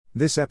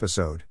This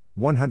episode,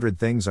 100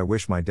 Things I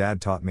Wish My Dad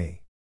Taught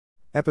Me.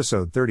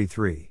 Episode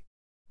 33.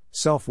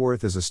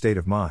 Self-worth is a state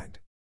of mind.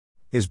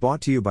 Is brought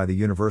to you by the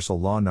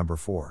Universal Law Number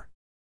 4.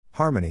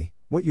 Harmony,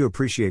 what you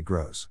appreciate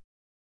grows.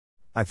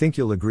 I think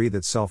you'll agree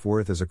that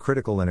self-worth is a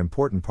critical and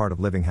important part of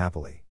living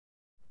happily.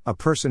 A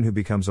person who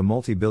becomes a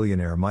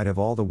multi-billionaire might have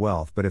all the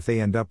wealth, but if they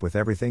end up with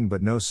everything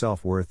but no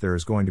self-worth, there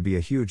is going to be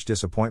a huge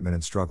disappointment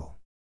and struggle.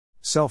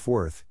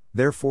 Self-worth,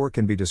 therefore,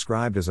 can be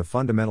described as a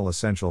fundamental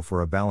essential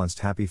for a balanced,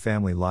 happy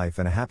family life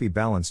and a happy,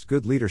 balanced,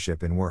 good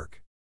leadership in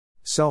work.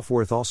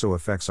 Self-worth also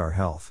affects our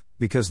health,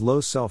 because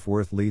low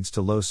self-worth leads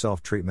to low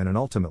self-treatment, and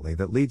ultimately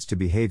that leads to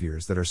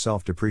behaviors that are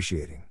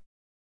self-depreciating.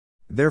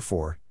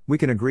 Therefore, we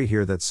can agree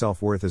here that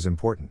self-worth is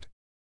important.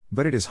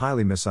 But it is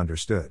highly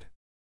misunderstood.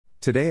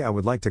 Today I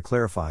would like to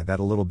clarify that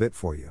a little bit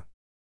for you.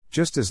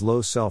 Just as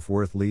low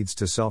self-worth leads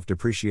to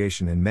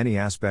self-depreciation in many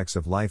aspects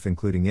of life,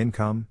 including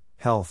income,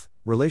 health,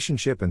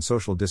 relationship and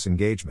social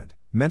disengagement,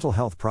 mental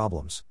health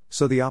problems,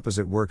 so the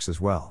opposite works as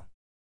well.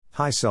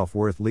 High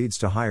self-worth leads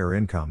to higher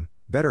income,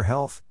 better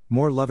health,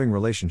 more loving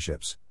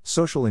relationships,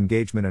 social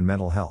engagement and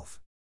mental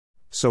health.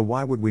 So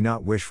why would we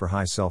not wish for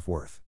high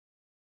self-worth?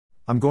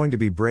 I'm going to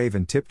be brave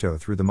and tiptoe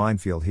through the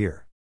minefield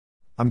here.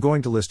 I'm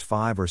going to list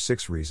 5 or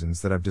 6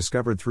 reasons that I've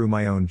discovered through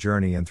my own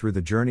journey and through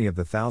the journey of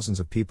the thousands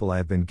of people I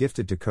have been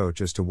gifted to coach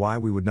as to why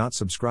we would not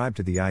subscribe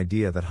to the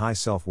idea that high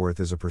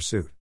self-worth is a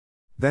pursuit.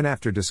 Then,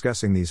 after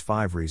discussing these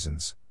 5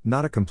 reasons,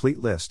 not a complete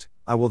list,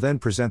 I will then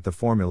present the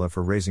formula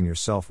for raising your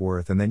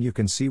self-worth, and then you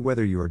can see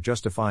whether you are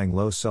justifying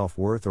low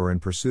self-worth or in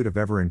pursuit of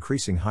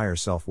ever-increasing higher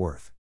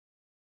self-worth.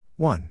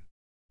 1.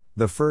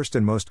 The first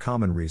and most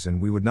common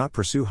reason we would not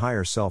pursue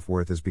higher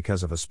self-worth is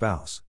because of a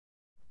spouse.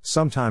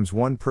 Sometimes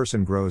one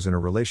person grows in a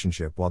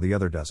relationship while the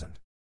other doesn't.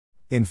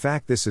 In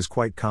fact, this is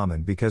quite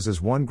common because as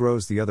one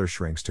grows, the other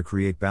shrinks to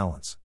create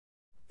balance.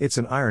 It's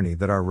an irony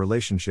that our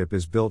relationship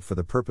is built for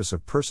the purpose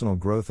of personal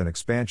growth and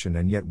expansion,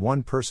 and yet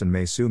one person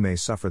may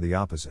suffer the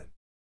opposite.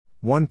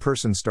 One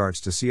person starts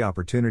to see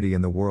opportunity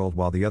in the world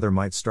while the other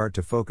might start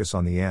to focus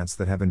on the ants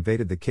that have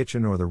invaded the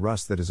kitchen or the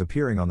rust that is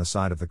appearing on the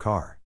side of the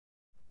car.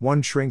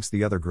 One shrinks,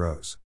 the other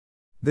grows.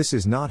 This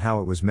is not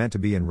how it was meant to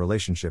be in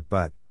relationship,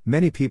 but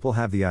many people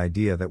have the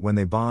idea that when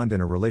they bond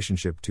in a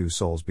relationship, 2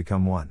 souls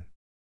become one.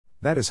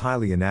 That is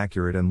highly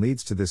inaccurate and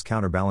leads to this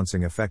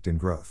counterbalancing effect in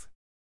growth.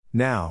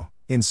 Now,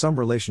 in some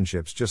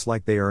relationships, just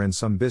like they are in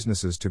some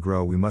businesses, to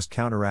grow we must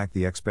counteract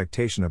the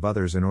expectation of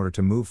others in order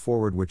to move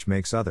forward, which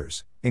makes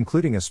others,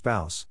 including a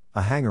spouse,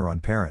 a hanger-on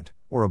parent,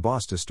 or a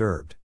boss,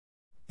 disturbed.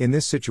 In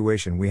this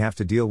situation we have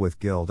to deal with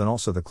guilt and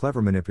also the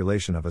clever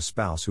manipulation of a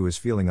spouse who is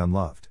feeling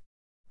unloved.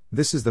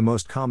 This is the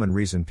most common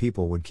reason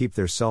people would keep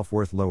their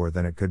self-worth lower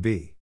than it could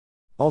be.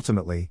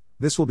 Ultimately,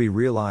 this will be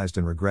realized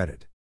and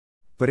regretted.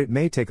 But it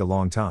may take a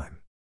long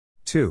time.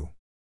 2.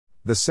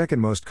 The second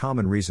most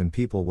common reason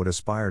people would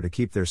aspire to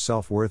keep their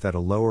self-worth at a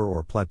lower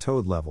or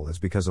plateaued level is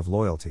because of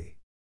loyalty.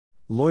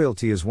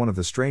 Loyalty is one of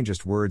the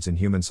strangest words in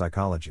human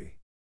psychology.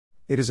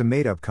 It is a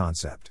made-up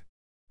concept.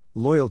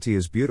 Loyalty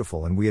is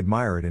beautiful and we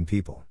admire it in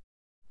people.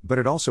 But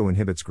it also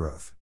inhibits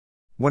growth.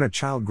 When a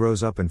child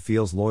grows up and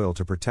feels loyal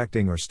to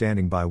protecting or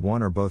standing by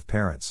one or both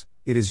parents,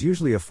 it is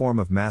usually a form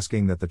of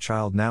masking that the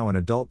child, now an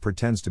adult,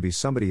 pretends to be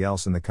somebody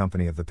else in the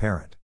company of the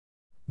parent.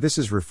 This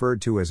is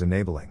referred to as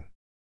enabling.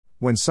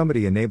 When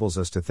somebody enables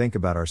us to think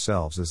about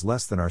ourselves as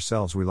less than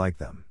ourselves, we like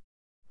them.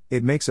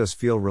 It makes us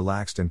feel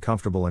relaxed and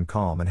comfortable and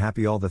calm and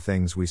happy, all the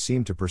things we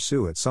seem to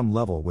pursue at some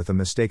level with a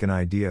mistaken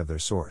idea of their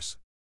source.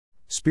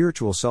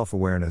 Spiritual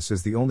self-awareness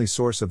is the only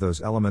source of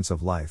those elements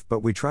of life,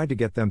 but we try to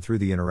get them through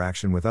the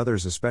interaction with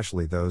others,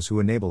 especially those who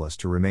enable us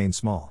to remain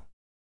small.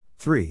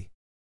 3.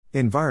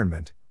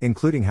 Environment,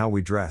 including how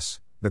we dress,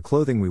 the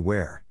clothing we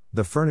wear,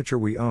 the furniture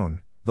we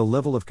own, the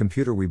level of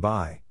computer we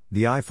buy,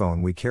 the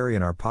iPhone we carry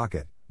in our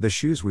pocket, the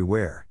shoes we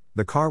wear,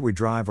 the car we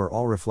drive, are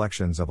all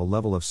reflections of a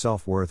level of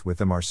self-worth with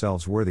them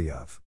ourselves worthy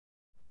of.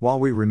 While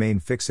we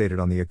remain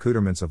fixated on the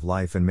accoutrements of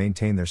life and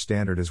maintain their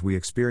standard as we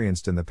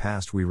experienced in the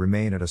past, we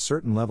remain at a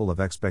certain level of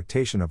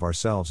expectation of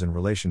ourselves in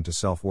relation to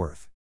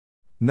self-worth.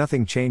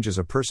 Nothing changes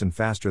a person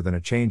faster than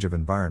a change of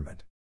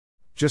environment.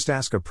 Just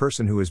ask a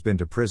person who has been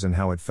to prison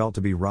how it felt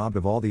to be robbed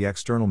of all the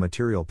external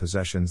material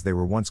possessions they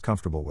were once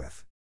comfortable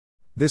with.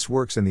 This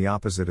works in the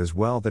opposite as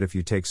well, that if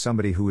you take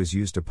somebody who is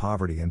used to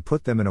poverty and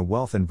put them in a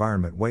wealth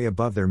environment way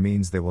above their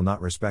means, they will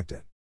not respect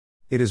it.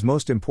 It is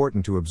most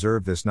important to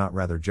observe this, not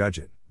rather judge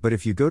it, but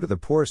if you go to the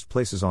poorest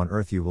places on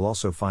earth, you will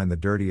also find the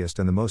dirtiest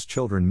and the most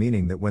children,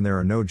 meaning that when there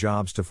are no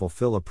jobs to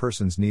fulfill a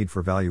person's need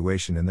for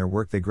valuation in their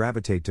work, they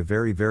gravitate to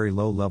very, very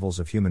low levels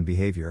of human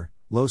behavior,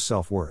 low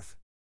self-worth.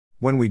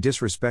 When we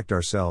disrespect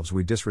ourselves,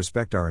 we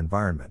disrespect our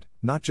environment,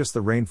 not just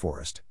the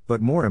rainforest, but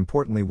more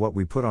importantly what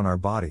we put on our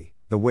body,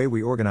 the way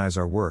we organize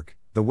our work,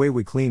 the way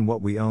we clean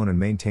what we own and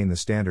maintain the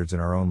standards in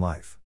our own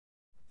life.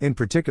 In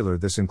particular,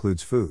 this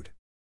includes food.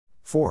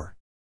 4.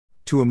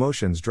 2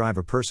 emotions drive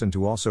a person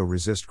to also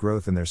resist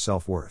growth in their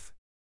self-worth.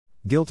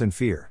 Guilt and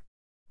fear.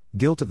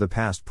 Guilt of the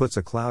past puts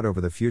a cloud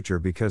over the future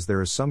because there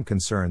is some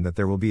concern that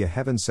there will be a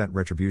heaven-sent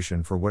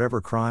retribution for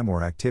whatever crime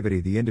or activity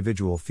the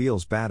individual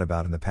feels bad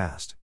about in the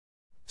past.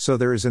 So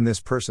there is in this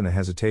person a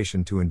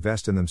hesitation to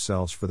invest in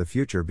themselves for the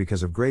future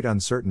because of great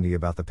uncertainty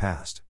about the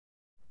past.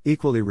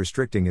 Equally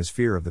restricting is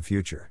fear of the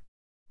future.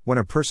 When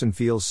a person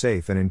feels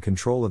safe and in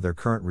control of their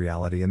current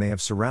reality and they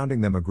have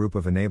surrounding them a group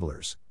of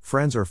enablers,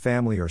 friends or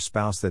family or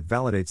spouse that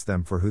validates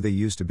them for who they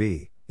used to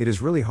be, it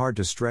is really hard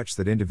to stretch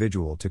that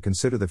individual to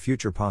consider the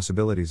future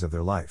possibilities of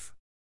their life.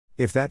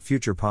 If that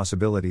future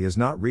possibility is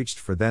not reached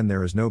for, then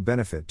there is no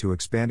benefit to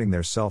expanding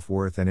their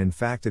self-worth, and in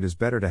fact it is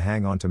better to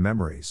hang on to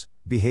memories,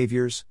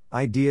 behaviors,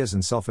 ideas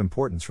and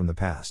self-importance from the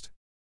past.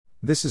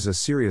 This is a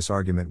serious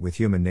argument with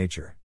human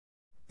nature.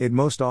 It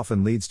most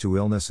often leads to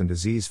illness and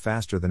disease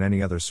faster than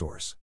any other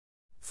source.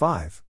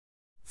 5.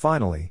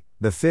 Finally,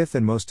 the fifth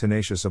and most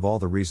tenacious of all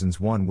the reasons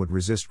one would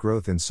resist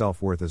growth in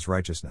self-worth is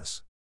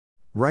righteousness.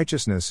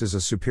 Righteousness is a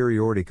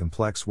superiority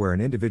complex where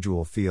an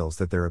individual feels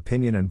that their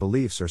opinion and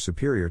beliefs are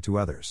superior to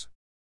others.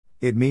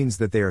 It means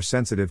that they are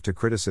sensitive to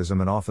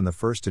criticism and often the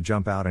first to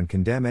jump out and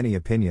condemn any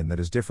opinion that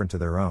is different to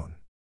their own.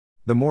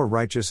 The more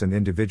righteous an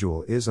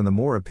individual is and the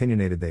more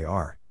opinionated they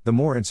are, the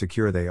more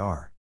insecure they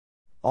are.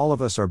 All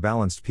of us are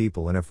balanced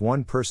people, and if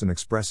one person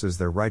expresses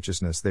their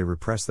righteousness, they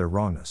repress their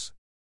wrongness.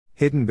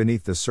 Hidden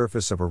beneath the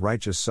surface of a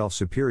righteous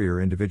self-superior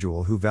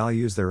individual who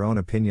values their own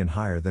opinion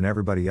higher than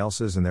everybody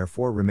else's and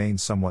therefore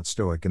remains somewhat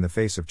stoic in the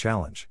face of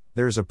challenge,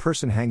 there is a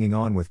person hanging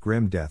on with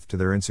grim death to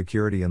their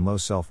insecurity and low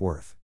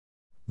self-worth.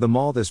 The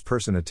more this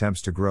person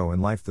attempts to grow in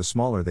life, the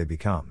smaller they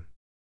become.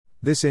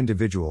 This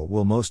individual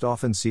will most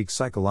often seek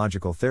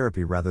psychological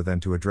therapy rather than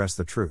to address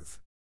the truth.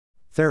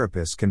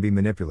 Therapists can be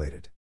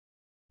manipulated.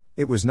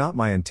 It was not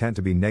my intent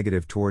to be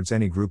negative towards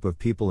any group of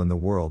people in the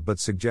world, but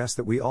suggest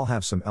that we all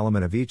have some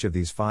element of each of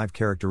these 5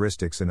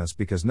 characteristics in us,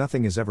 because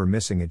nothing is ever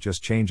missing, it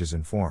just changes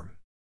in form.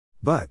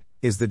 But,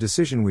 is the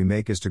decision we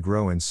make is to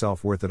grow in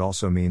self-worth, it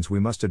also means we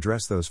must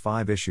address those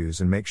 5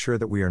 issues and make sure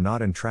that we are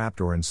not entrapped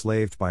or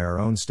enslaved by our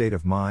own state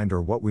of mind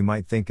or what we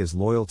might think is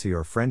loyalty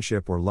or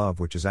friendship or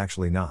love, which is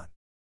actually not.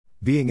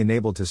 Being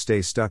enabled to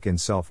stay stuck in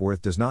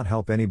self-worth does not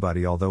help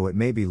anybody, although it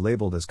may be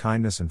labeled as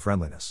kindness and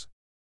friendliness.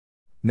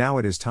 Now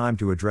it is time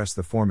to address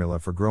the formula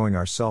for growing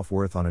our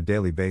self-worth on a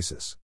daily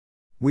basis.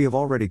 We have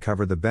already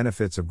covered the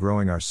benefits of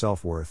growing our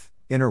self-worth,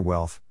 inner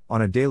wealth,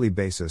 on a daily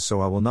basis, so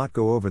I will not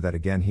go over that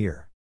again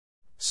here.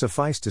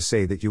 Suffice to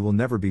say that you will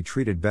never be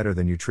treated better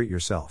than you treat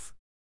yourself.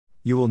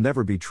 You will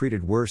never be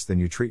treated worse than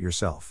you treat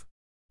yourself.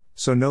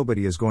 So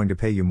nobody is going to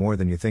pay you more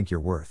than you think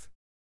you're worth.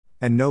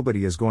 And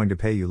nobody is going to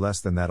pay you less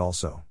than that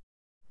also.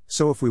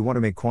 So if we want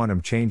to make quantum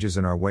changes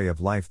in our way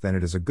of life, then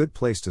it is a good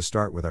place to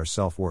start with our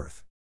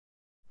self-worth.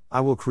 I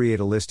will create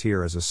a list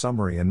here as a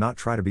summary and not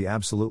try to be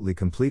absolutely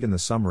complete in the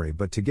summary,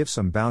 but to give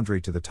some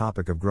boundary to the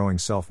topic of growing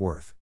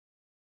self-worth.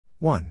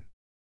 1.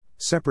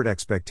 Separate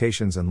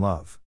expectations and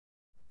love.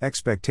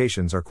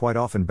 Expectations are quite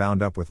often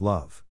bound up with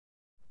love.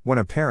 When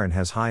a parent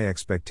has high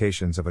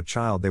expectations of a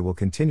child, they will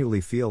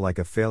continually feel like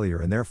a failure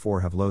and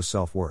therefore have low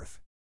self-worth.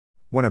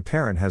 When a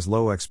parent has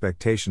low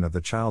expectation of the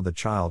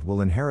child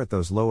will inherit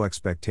those low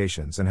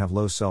expectations and have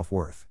low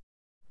self-worth.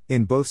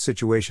 In both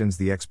situations,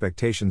 the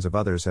expectations of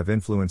others have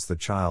influenced the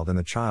child, and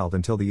the child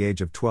until the age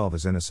of 12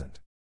 is innocent.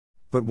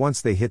 But once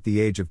they hit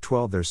the age of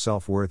 12, their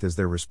self-worth is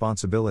their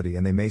responsibility,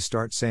 and they may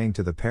start saying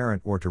to the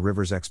parent or to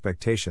River's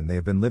expectation they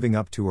have been living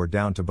up to or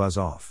down to buzz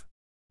off.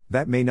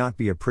 That may not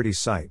be a pretty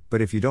sight,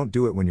 but if you don't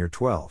do it when you're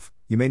 12,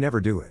 you may never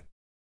do it.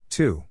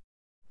 2.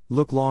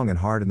 Look long and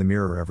hard in the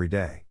mirror every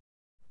day.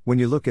 When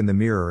you look in the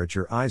mirror at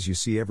your eyes, you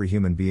see every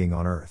human being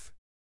on earth.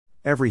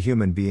 Every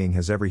human being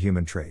has every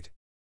human trait.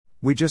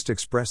 We just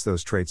express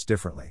those traits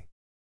differently.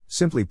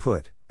 Simply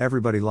put,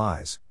 everybody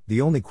lies, the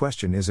only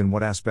question is in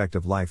what aspect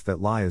of life that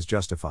lie is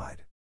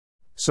justified.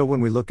 So when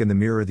we look in the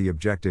mirror, the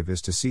objective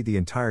is to see the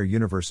entire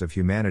universe of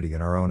humanity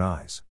in our own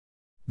eyes.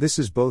 This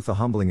is both a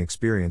humbling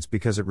experience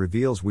because it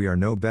reveals we are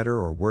no better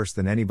or worse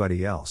than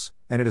anybody else,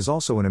 and it is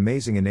also an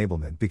amazing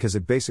enablement because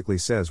it basically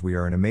says we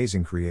are an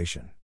amazing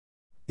creation.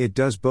 It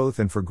does both,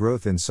 and for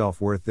growth in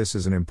self-worth, this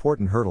is an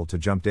important hurdle to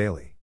jump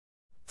daily.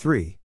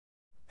 3.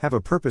 Have a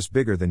purpose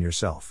bigger than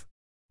yourself.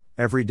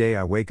 Every day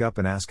I wake up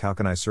and ask, how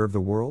can I serve the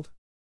world?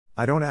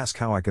 I don't ask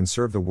how I can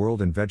serve the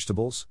world in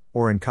vegetables,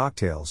 or in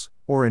cocktails,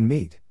 or in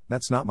meat.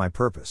 That's not my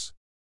purpose.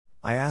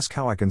 I ask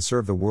how I can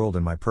serve the world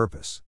in my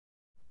purpose.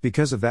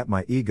 Because of that,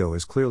 my ego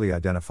is clearly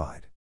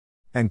identified.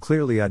 And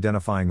clearly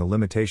identifying the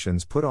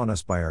limitations put on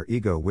us by our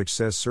ego, which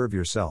says serve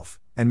yourself,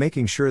 and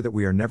making sure that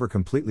we are never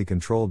completely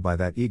controlled by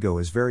that ego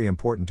is very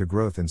important to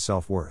growth in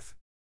self-worth.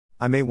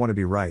 I may want to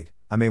be right,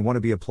 I may want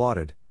to be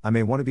applauded, I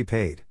may want to be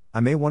paid, I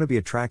may want to be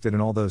attracted,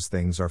 and all those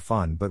things are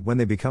fun, but when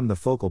they become the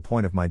focal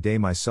point of my day,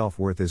 my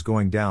self-worth is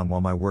going down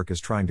while my work is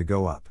trying to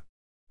go up.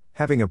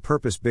 Having a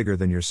purpose bigger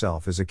than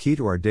yourself is a key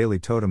to our daily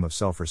totem of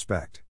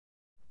self-respect.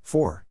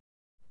 4.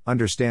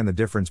 Understand the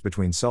difference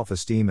between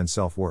self-esteem and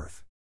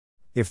self-worth.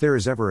 If there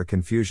is ever a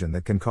confusion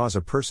that can cause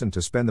a person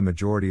to spend the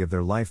majority of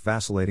their life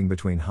vacillating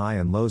between high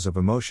and lows of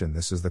emotion,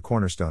 this is the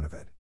cornerstone of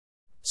it.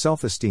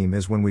 Self-esteem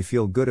is when we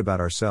feel good about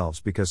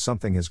ourselves because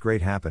something has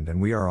great happened and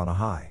we are on a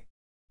high.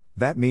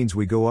 That means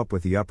we go up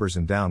with the uppers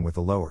and down with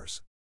the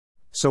lowers.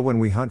 So when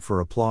we hunt for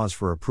applause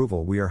for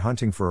approval, we are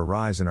hunting for a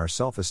rise in our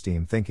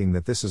self-esteem, thinking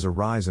that this is a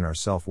rise in our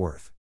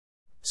self-worth.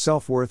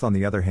 Self-worth, on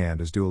the other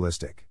hand, is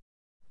dualistic.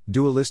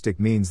 Dualistic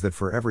means that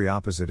for every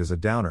opposite is a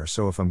downer,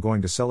 so if I'm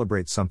going to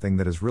celebrate something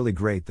that is really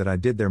great that I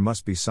did, there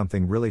must be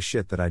something really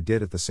shit that I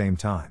did at the same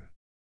time.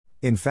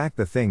 In fact,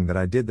 the thing that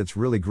I did that's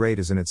really great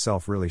is in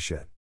itself really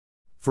shit.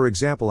 For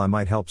example, I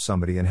might help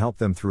somebody and help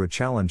them through a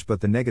challenge,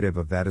 but the negative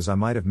of that is I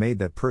might have made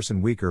that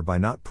person weaker by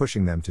not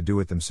pushing them to do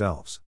it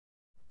themselves.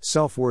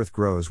 Self-worth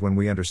grows when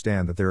we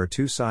understand that there are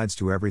two sides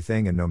to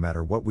everything, and no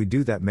matter what we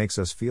do that makes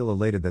us feel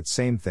elated, that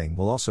same thing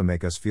will also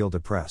make us feel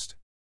depressed.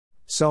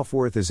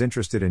 Self-worth is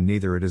interested in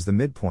neither, it is the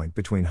midpoint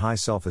between high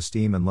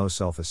self-esteem and low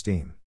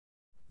self-esteem.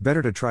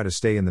 Better to try to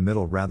stay in the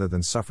middle rather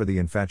than suffer the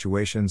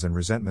infatuations and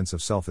resentments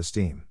of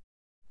self-esteem.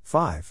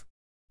 5.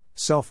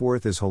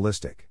 Self-worth is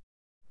holistic.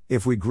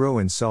 If we grow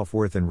in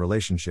self-worth in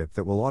relationship,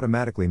 that will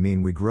automatically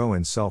mean we grow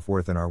in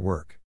self-worth in our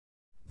work.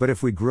 But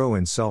if we grow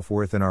in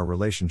self-worth in our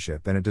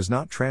relationship and it does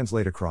not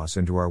translate across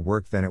into our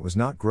work, then it was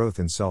not growth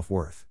in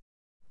self-worth.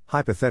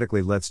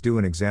 Hypothetically, let's do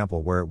an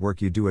example where at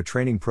work you do a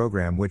training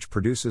program which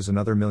produces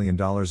another $1 million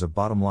of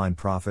bottom line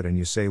profit, and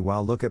you say, wow,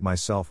 look at my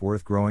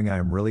self-worth growing, I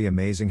am really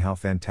amazing, how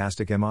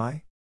fantastic am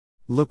I?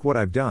 Look what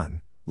I've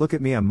done, look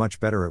at me, I'm much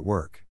better at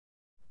work.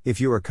 If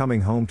you are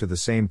coming home to the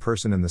same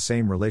person in the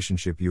same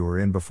relationship you were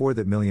in before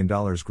that $1 million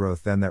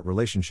growth, then that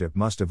relationship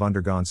must have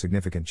undergone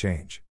significant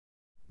change.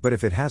 But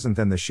if it hasn't,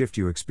 then the shift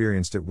you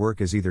experienced at work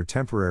is either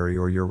temporary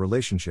or your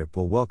relationship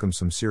will welcome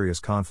some serious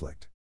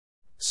conflict.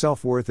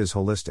 Self-worth is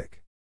holistic.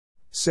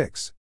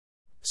 6.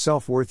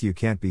 Self-worth, you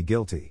can't be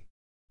guilty.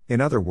 In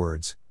other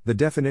words, the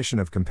definition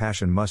of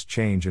compassion must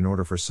change in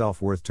order for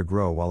self-worth to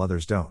grow while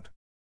others don't.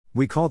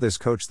 We call this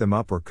coach them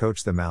up or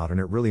coach them out, and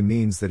it really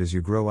means that as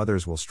you grow,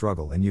 others will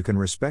struggle, and you can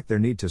respect their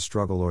need to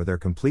struggle or their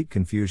complete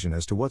confusion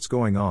as to what's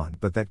going on,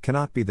 but that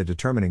cannot be the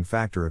determining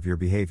factor of your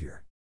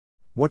behavior.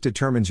 What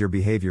determines your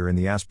behavior in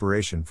the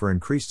aspiration for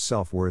increased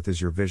self-worth is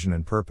your vision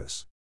and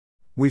purpose.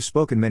 We've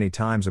spoken many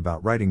times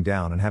about writing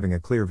down and having a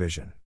clear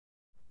vision.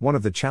 One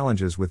of the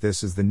challenges with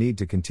this is the need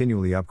to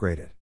continually upgrade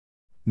it.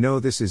 No,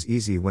 this is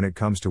easy when it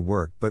comes to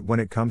work, but when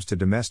it comes to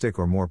domestic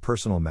or more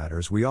personal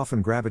matters, we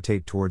often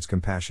gravitate towards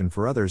compassion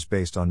for others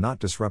based on not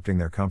disrupting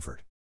their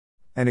comfort.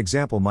 An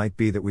example might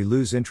be that we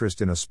lose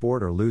interest in a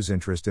sport or lose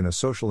interest in a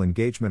social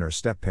engagement or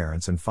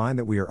step-parents and find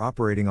that we are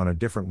operating on a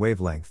different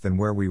wavelength than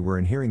where we were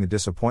in hearing the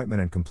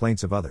disappointment and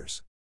complaints of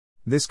others.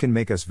 This can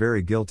make us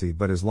very guilty,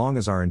 but as long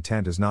as our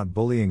intent is not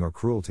bullying or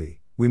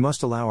cruelty, we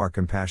must allow our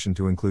compassion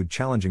to include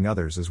challenging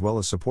others as well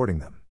as supporting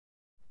them.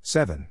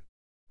 7.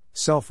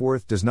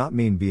 Self-worth does not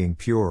mean being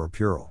pure or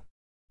puerile.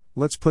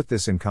 Let's put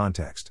this in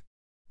context.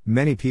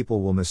 Many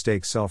people will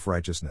mistake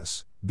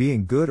self-righteousness,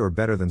 being good or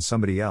better than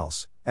somebody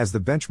else, as the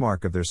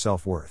benchmark of their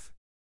self-worth.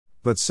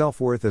 But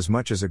self-worth, as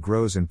much as it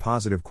grows in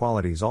positive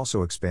qualities,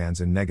 also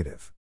expands in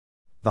negative.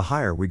 The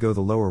higher we go,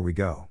 the lower we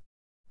go.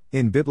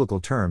 In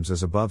biblical terms,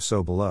 as above,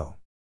 so below.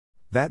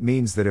 That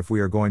means that if we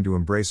are going to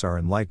embrace our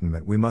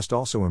enlightenment, we must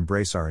also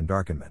embrace our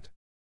endarkenment.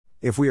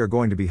 If we are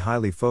going to be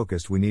highly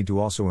focused, we need to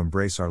also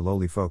embrace our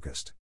lowly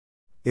focused.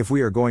 If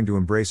we are going to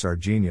embrace our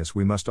genius,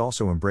 we must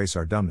also embrace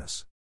our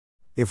dumbness.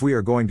 If we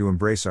are going to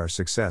embrace our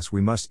success, we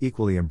must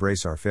equally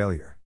embrace our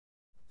failure.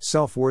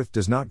 Self-worth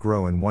does not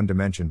grow in one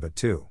dimension but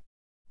two.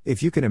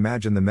 If you can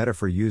imagine the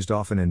metaphor used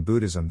often in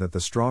Buddhism that the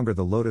stronger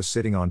the lotus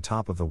sitting on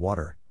top of the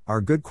water,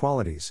 are good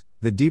qualities,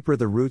 the deeper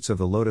the roots of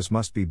the lotus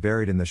must be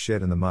buried in the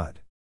shit and the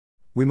mud.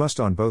 We must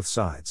on both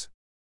sides.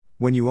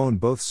 When you own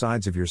both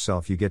sides of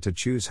yourself, you get to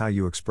choose how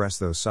you express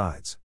those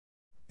sides.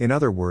 In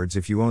other words,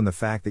 if you own the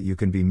fact that you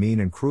can be mean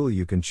and cruel,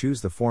 you can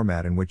choose the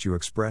format in which you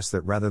express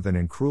that rather than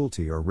in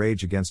cruelty or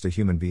rage against a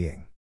human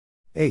being.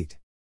 8.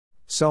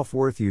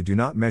 Self-worth, you do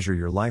not measure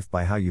your life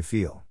by how you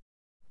feel.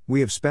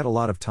 We have spent a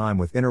lot of time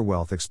with Inner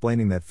Wealth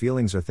explaining that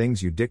feelings are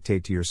things you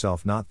dictate to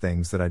yourself, not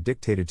things that are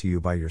dictated to you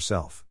by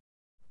yourself.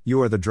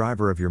 You are the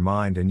driver of your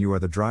mind and you are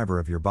the driver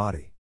of your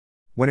body.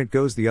 When it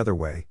goes the other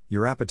way,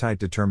 your appetite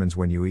determines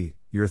when you eat,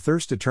 your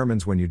thirst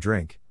determines when you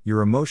drink,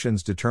 your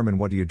emotions determine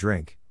what you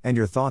drink, and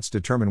your thoughts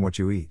determine what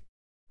you eat.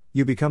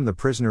 You become the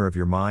prisoner of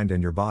your mind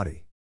and your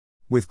body.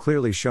 We've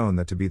clearly shown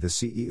that to be the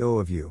CEO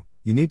of you,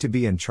 you need to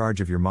be in charge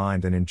of your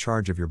mind and in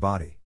charge of your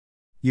body.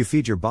 You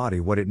feed your body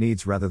what it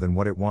needs rather than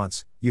what it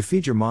wants. You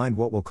feed your mind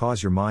what will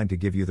cause your mind to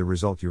give you the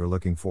result you are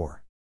looking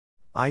for.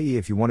 I.e.,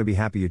 if you want to be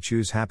happy, you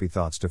choose happy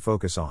thoughts to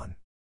focus on.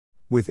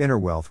 With Inner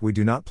Wealth, we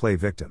do not play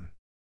victim.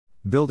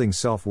 Building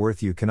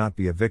self-worth, you cannot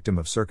be a victim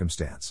of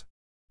circumstance.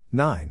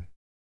 9.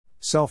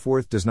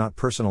 Self-worth does not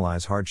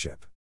personalize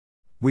hardship.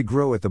 We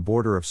grow at the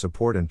border of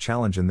support and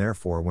challenge, and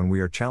therefore when we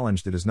are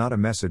challenged, it is not a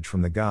message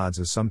from the gods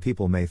as some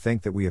people may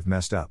think that we have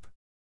messed up.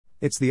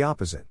 It's the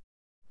opposite.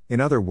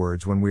 In other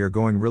words, when we are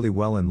going really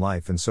well in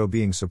life and so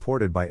being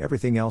supported by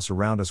everything else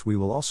around us, we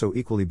will also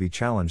equally be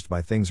challenged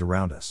by things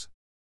around us.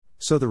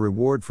 So the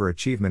reward for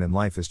achievement in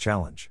life is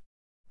challenge.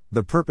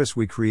 The purpose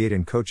we create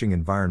in coaching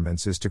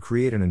environments is to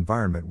create an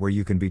environment where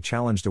you can be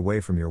challenged away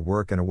from your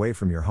work and away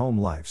from your home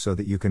life so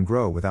that you can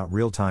grow without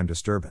real-time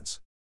disturbance.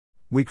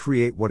 We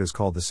create what is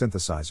called the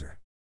synthesizer.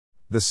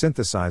 The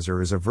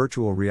synthesizer is a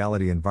virtual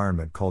reality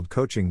environment called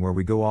coaching where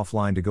we go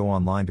offline to go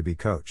online to be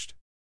coached.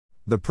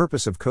 The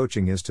purpose of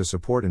coaching is to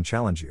support and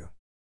challenge you.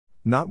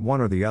 Not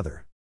one or the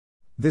other.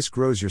 This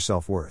grows your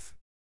self-worth.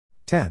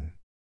 10.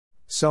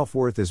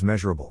 Self-worth is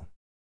measurable.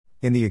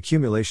 In the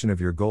accumulation of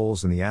your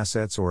goals and the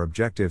assets or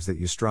objectives that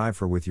you strive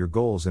for with your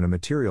goals in a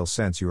material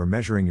sense, you are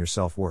measuring your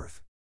self-worth.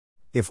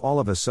 If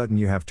all of a sudden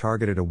you have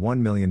targeted a $1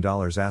 million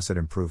asset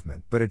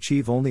improvement but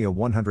achieve only a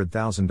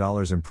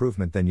 $100,000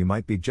 improvement, then you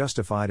might be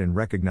justified in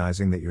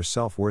recognizing that your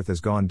self-worth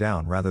has gone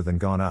down rather than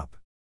gone up.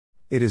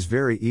 It is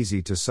very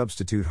easy to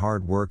substitute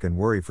hard work and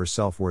worry for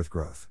self-worth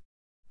growth.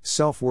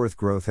 Self-worth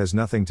growth has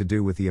nothing to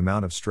do with the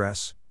amount of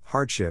stress,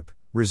 hardship,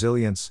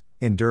 resilience,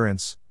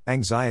 endurance,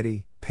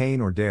 anxiety, pain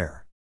or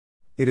dare.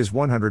 It is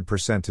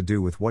 100% to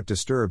do with what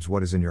disturbs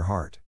what is in your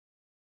heart.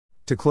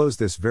 To close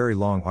this very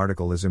long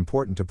article, is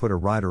important to put a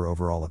rider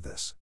over all of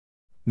this.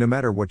 No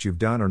matter what you've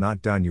done or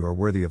not done, you are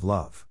worthy of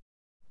love.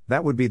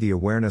 That would be the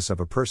awareness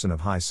of a person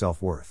of high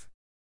self-worth.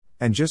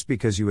 And just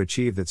because you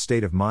achieve that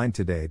state of mind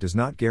today does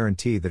not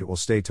guarantee that it will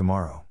stay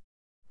tomorrow.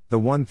 The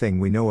one thing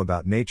we know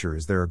about nature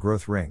is there are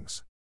growth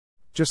rings.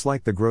 Just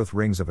like the growth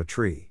rings of a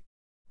tree.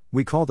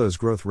 We call those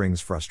growth rings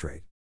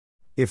frustrate.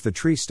 If the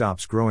tree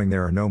stops growing,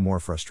 there are no more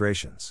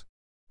frustrations.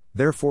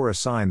 Therefore, a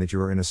sign that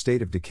you are in a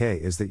state of decay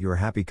is that you are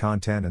happy,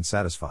 content, and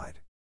satisfied.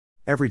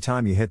 Every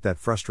time you hit that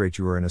frustrate,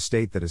 you are in a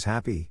state that is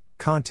happy,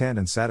 content,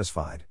 and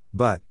satisfied.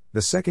 But,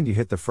 the second you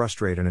hit the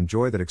frustrate and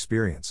enjoy that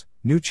experience,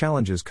 new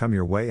challenges come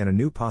your way and a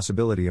new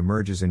possibility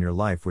emerges in your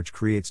life which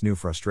creates new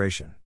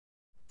frustration.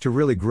 To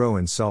really grow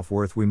in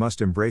self-worth, we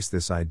must embrace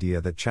this idea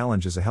that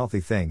challenge is a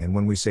healthy thing, and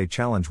when we say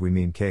challenge, we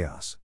mean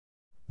chaos.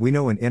 We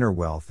know in Inner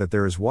Wealth that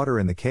there is water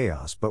in the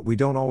chaos, but we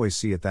don't always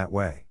see it that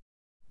way.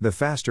 The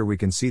faster we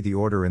can see the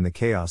order in the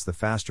chaos, the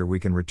faster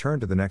we can return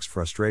to the next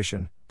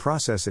frustration,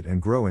 process it,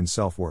 and grow in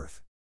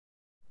self-worth.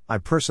 I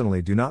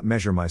personally do not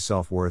measure my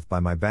self-worth by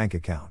my bank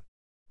account.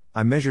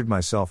 I measured my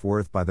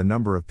self-worth by the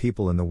number of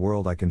people in the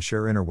world I can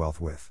share Inner Wealth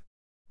with.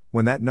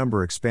 When that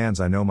number expands,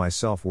 I know my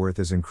self-worth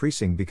is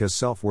increasing because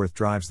self-worth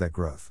drives that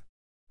growth.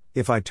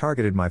 If I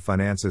targeted my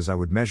finances, I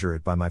would measure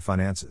it by my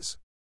finances.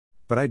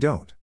 But I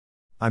don't.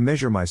 I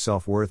measure my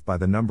self-worth by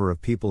the number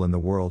of people in the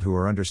world who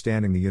are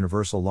understanding the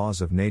universal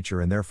laws of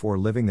nature and therefore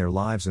living their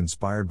lives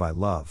inspired by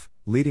love,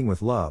 leading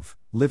with love,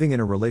 living in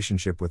a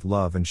relationship with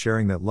love, and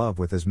sharing that love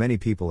with as many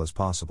people as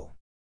possible.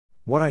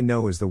 What I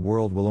know is the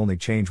world will only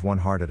change one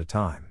heart at a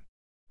time.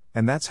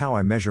 And that's how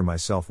I measure my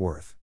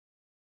self-worth.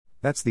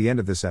 That's the end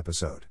of this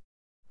episode.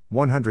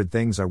 100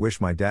 Things I Wish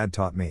My Dad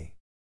Taught Me.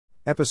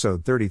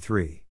 Episode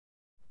 33.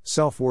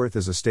 Self-worth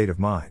is a state of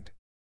mind.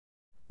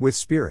 With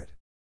Spirit.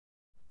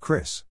 Chris.